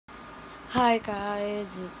Hi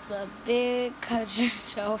guys, it's the big cousin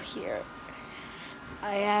show here.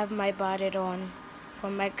 I have my bonnet on for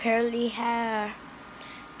my curly hair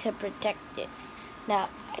to protect it. Now,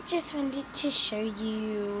 I just wanted to show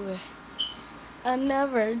you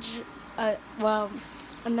another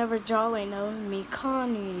drawing of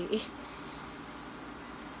Miconii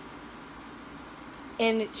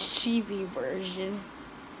in its chibi version.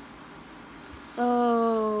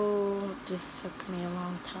 Oh, this took me a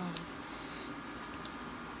long time.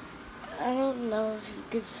 I don't know if you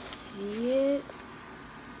could see it.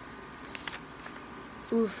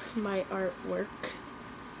 Oof, my artwork.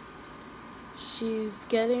 She's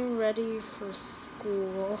getting ready for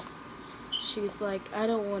school. She's like, I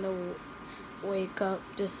don't want to wake up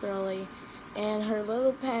this early. And her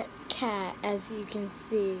little pet cat, as you can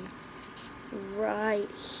see right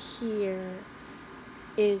here,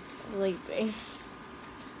 is sleeping.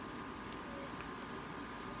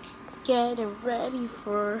 Getting ready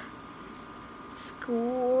for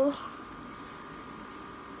school.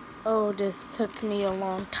 Oh, this took me a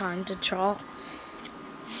long time to draw.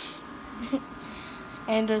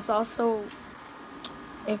 And there's also,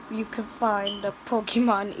 if you can find the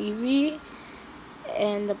Pokemon Eevee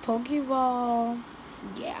and the Pokeball,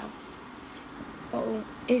 yeah. Oh,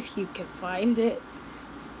 if you can find it.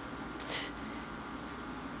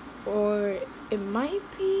 Or it might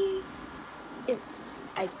be,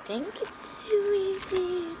 I think it's too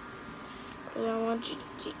easy. But I want you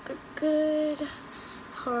to take a good,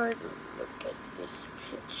 hard look at this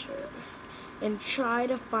picture and try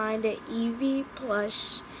to find an Eevee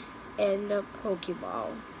plush and a Pokeball.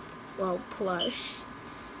 Well, plush.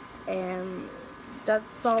 And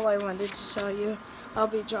that's all I wanted to show you. I'll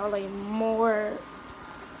be drawing more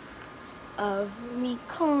of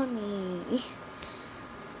Miconii.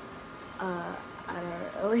 I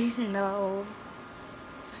don't really know.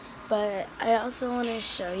 But I also want to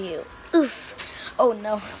show you. Oof. Oh,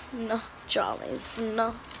 no. Drawings.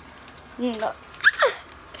 No. Oh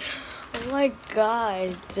my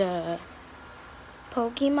god.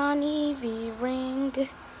 Pokemon Eevee ring.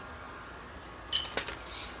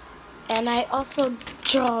 And I also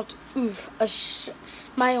drew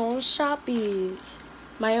my own Shoppies.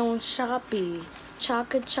 My own Shoppie.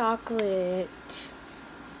 Chocolate.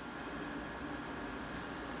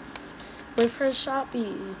 With her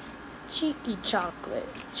Shoppie. Cheeky chocolate.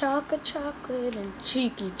 Chocolate and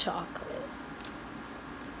cheeky chocolate.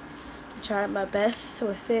 I'm trying my best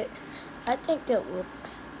with it. I think it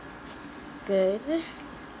looks good.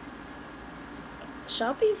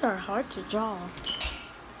 Shoppies are hard to draw.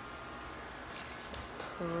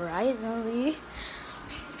 Surprisingly.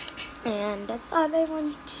 And that's all I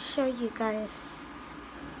wanted to show you guys.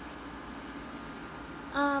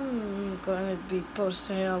 I'm going to be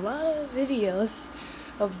posting a lot of videos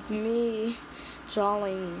of me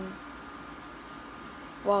drawing,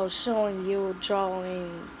 while showing you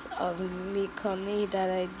drawings of Miconii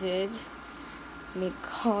that I did.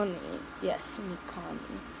 Miconii, yes,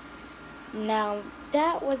 Miconii. Now,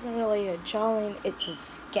 that wasn't really a drawing, it's a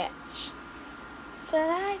sketch. But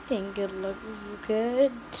I think it looks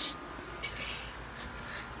good.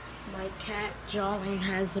 My cat drawing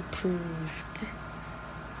has approved.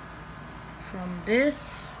 From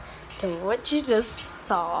this to what you just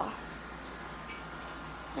saw.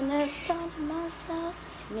 And I thought to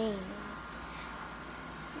myself, me.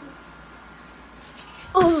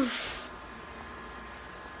 Oof!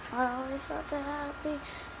 I always thought that I'd be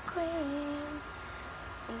queen.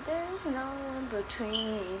 And there's no in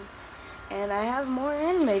between. And I have more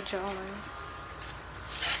anime drawings.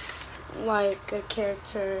 Like a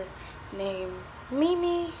character named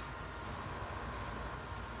Mimi.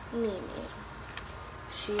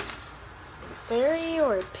 She's a fairy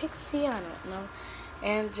or a pixie, I don't know.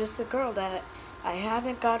 And just a girl that I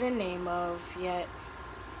haven't got a name of yet.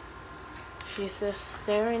 She's just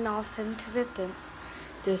staring off into the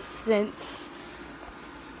distance.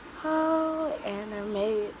 Oh,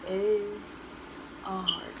 anime is a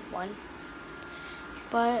hard one.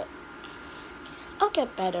 But I'll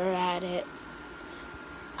get better at it.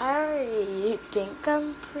 I already think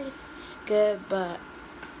I'm pretty good, but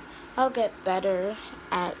I'll get better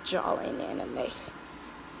at drawing anime.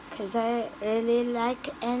 Cause I really like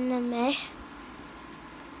anime.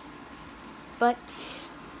 But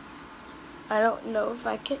I don't know if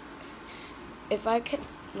I could,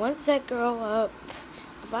 once I grow up,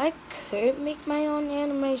 if I could make my own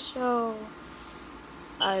anime show,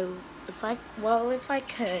 if I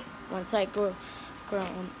could, once I grow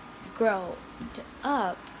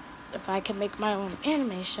up, if I could make my own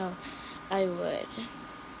anime show, I would.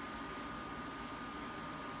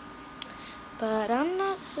 but I'm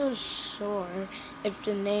not so sure if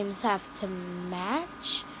the names have to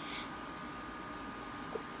match.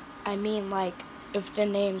 I mean, like, if the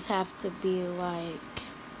names have to be like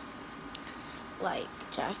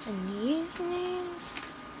Japanese names,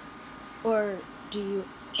 or do you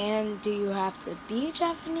have to be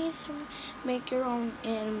Japanese to make your own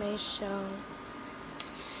anime show?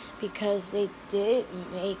 Because they did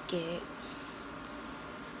make it.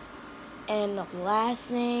 And the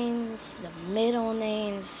last names, the middle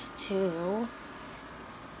names too.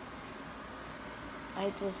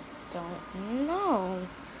 I just don't know.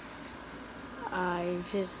 I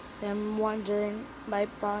just am wondering my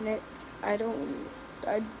bonnet. I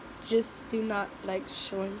just do not like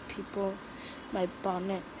showing people my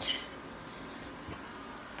bonnet.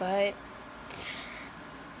 But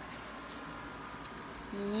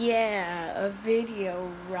yeah, a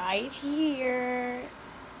video right here.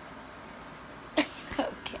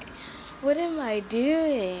 Okay, what am I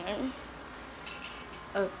doing?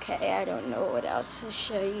 Okay, I don't know what else to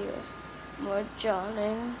show you. More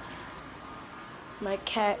Johnings. My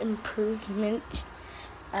cat improvement.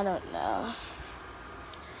 I don't know.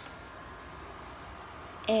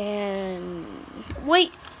 And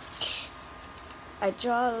wait, I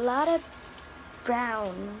draw a lot of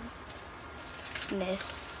brownness.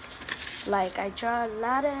 Like, I draw a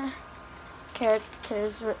lot of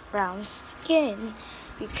characters with brown skin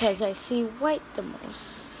because I see white the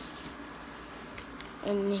most.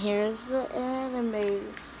 And here's the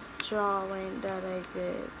anime drawing that I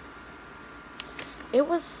did. It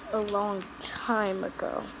was a long time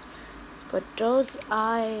ago, but those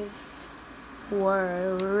eyes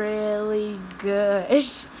were really good.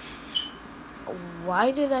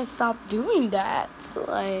 Why did I stop doing that?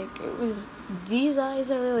 Like, these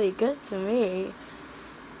eyes are really good to me.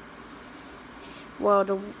 Well,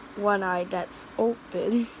 the one eye that's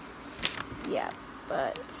open, yeah,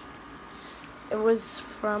 but it was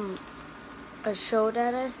from a show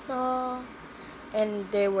that I saw, and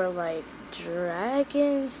they were like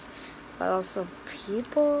dragons, but also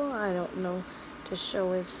people. I don't know what the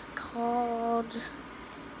show is called,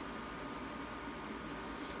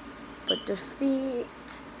 but the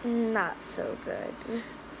feet, not so good.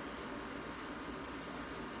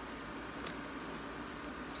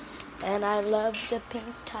 And I love the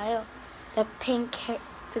pink tile, the pink hair,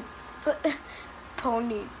 the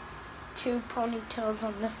two ponytails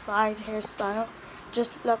on the side hairstyle.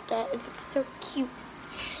 Just love that. It looks so cute.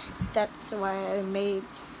 That's why I made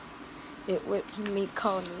it with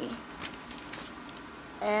Miconii.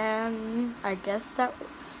 And I guess that would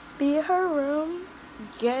be her room.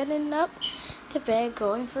 Getting up to bed,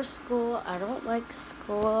 going for school. I don't like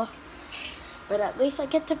school, but at least I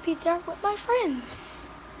get to be there with my friends.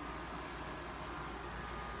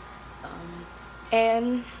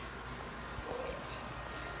 And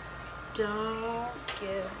don't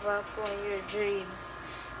give up on your dreams.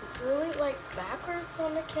 It's really like backwards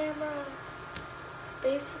on the camera.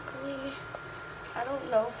 Basically, I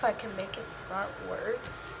don't know if I can make it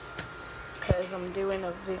frontwards because I'm doing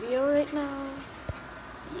a video right now.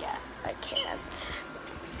 Yeah, I can't.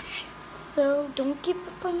 So don't give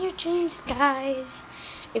up on your dreams, guys.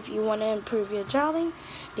 If you want to improve your drawing,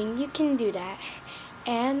 then you can do that.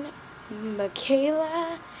 And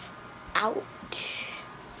Michaela out.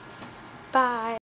 Bye.